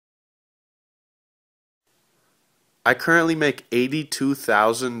I currently make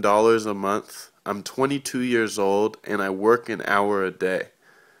 $82,000 a month. I'm 22 years old and I work an hour a day.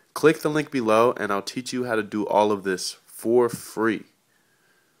 Click the link below and I'll teach you how to do all of this for free.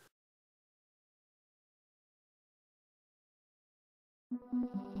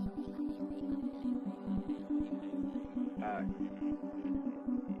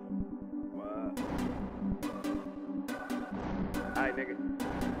 Alright, nigga.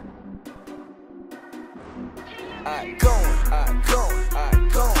 I'm going.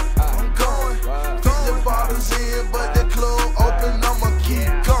 Put the bottles in, but the club open, I'ma keep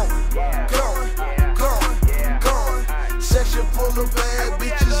going. Section full of bad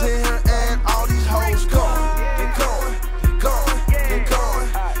bitches in here, and all these hoes gone. They going.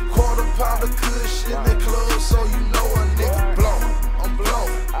 Quarter pound of kush in the club, so you know a nigga blown. I'm blown.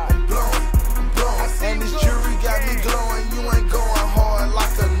 And this jury got me glowing. You ain't going hard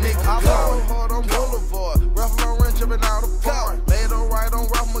like a nigga. I'm going hard on Boulevard. Ralph Lauren jumping out of park. Made a right on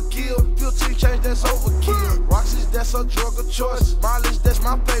Ralph McGill. 15 change, that's overkill. Roxy's, that's a drug of choice. Mileage, that's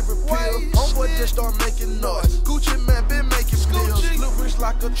my favorite pill. Homeboy just start making noise. Gucci man been making deals. Slippery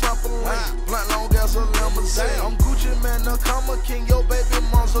like a trampoline. Blunt long as a limousine. I'm Gucci man, the comma king. Your baby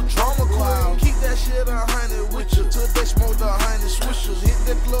mom's a drama queen. Keep that shit 100 with you till they smoke the 100 swishers. Hit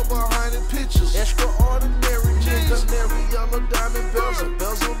the club 100 pictures. Extraordinary niggas. Canary yellow diamond bezel.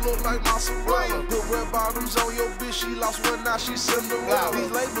 Bezel look like mozzarella. Put red bottoms on your bitch. She lost one, now she Cinderella.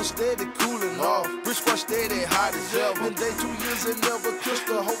 These labels steady cooling off. Rich squad steady hot as hell. Been day 2 years and never kissed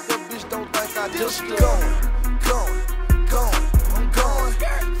her. Hope that bitch don't think I just her. I'm going.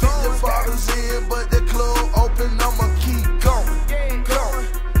 Put the bottles in, but the club open, I'ma keep going.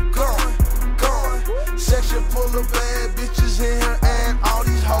 Section full of bad bitches in here, and all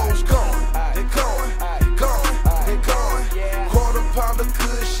these hoes gone. They going. Quarter pound of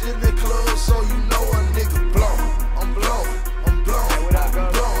kush in the club, so you know a nigga blown. I'm blown.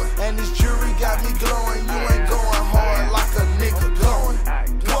 And this jury got me glowing. You ain't going hard like a nigga going.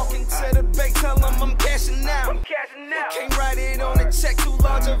 Walking to the bank, tell them I'm cashing out. Can't write it on a check, too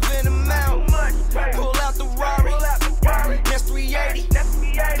large of an amount. Pull out the Rari, that's 380.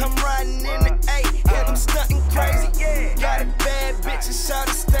 I'm riding in the 8, hear them stunting crazy. Got a bad bitch and shot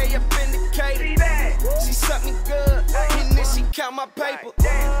to stay up in the cave. She suck me good, and then she count my paper.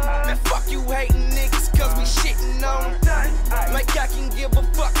 Man, fuck you hating niggas, cause we shitting on them. Like I can give a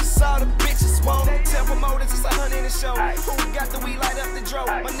fuck, cause all the bitches want them. Tell promoters it's 100 in the show. Who got the weed, light up the dro.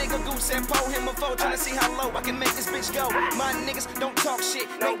 My nigga Goose and pull him a phone, tryna see how low I can make this bitch go. My niggas don't talk shit,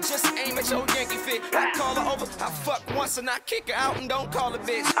 they just aim at your Yankee fit. I call her over, I fuck once and I kick her out and don't call her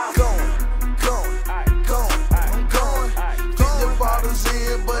bitch. I'm going. Put the bottles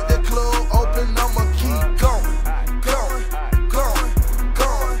in, but the club open, I'ma keep going.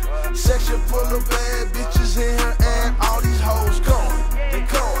 Section full of bad bitches in here, and all these hoes gone. They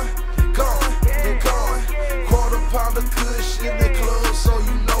going. Quarter pound of kush in the club, so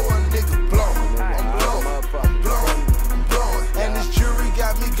you know a nigga blown. I'm blown. And this jury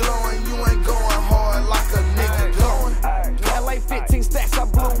got me glowing. You ain't going hard like a nigga going. LA 15 stacks, I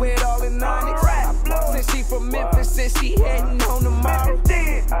blew it all in Onyx. Since she from Memphis, since she heading on tomorrow.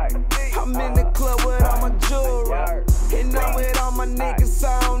 I'm in the club with all my jewelry, and I'm with all my niggas, so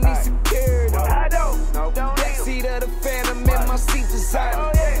I don't need security. Backseat of the Phantom in my seat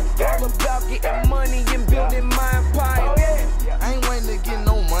designer. All about getting money and building my empire. I ain't waiting to get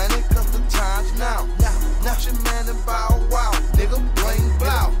no money, cause the time's now. Not your man and Bow Wow, nigga bling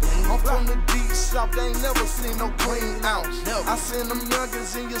blow. I'm from the deep south, they ain't never seen no clean ounce. I seen them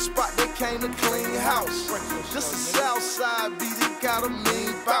youngers in your spot, they came to clean house. Just a south side beat, it got a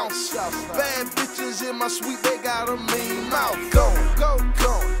mean bounce. Bad bitches in my suite, they got a mean mouth. I'm going.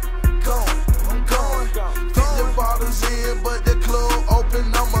 Put the bottles in, but the club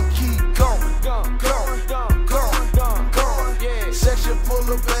open, I'ma keep going. Section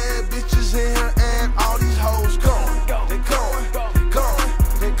full of bad bitches in here, and all these hoes gone. They going.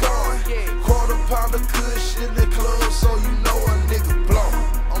 Quarter pound of kush in the club, so you know a nigga blown.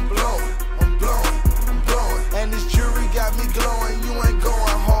 I'm blown. And this jury got me glowing. You ain't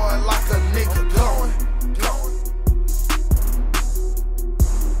going hard like a nigga going.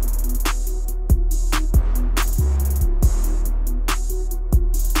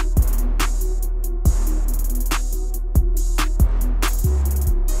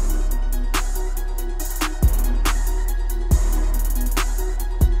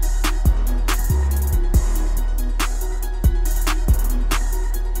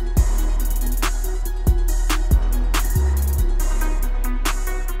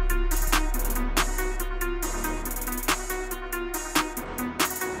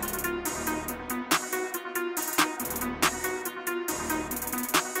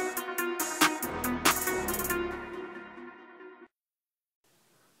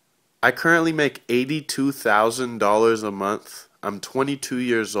 I currently make $82,000 a month. I'm 22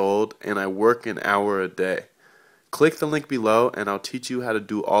 years old and I work an hour a day. Click the link below and I'll teach you how to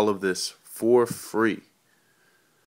do all of this for free.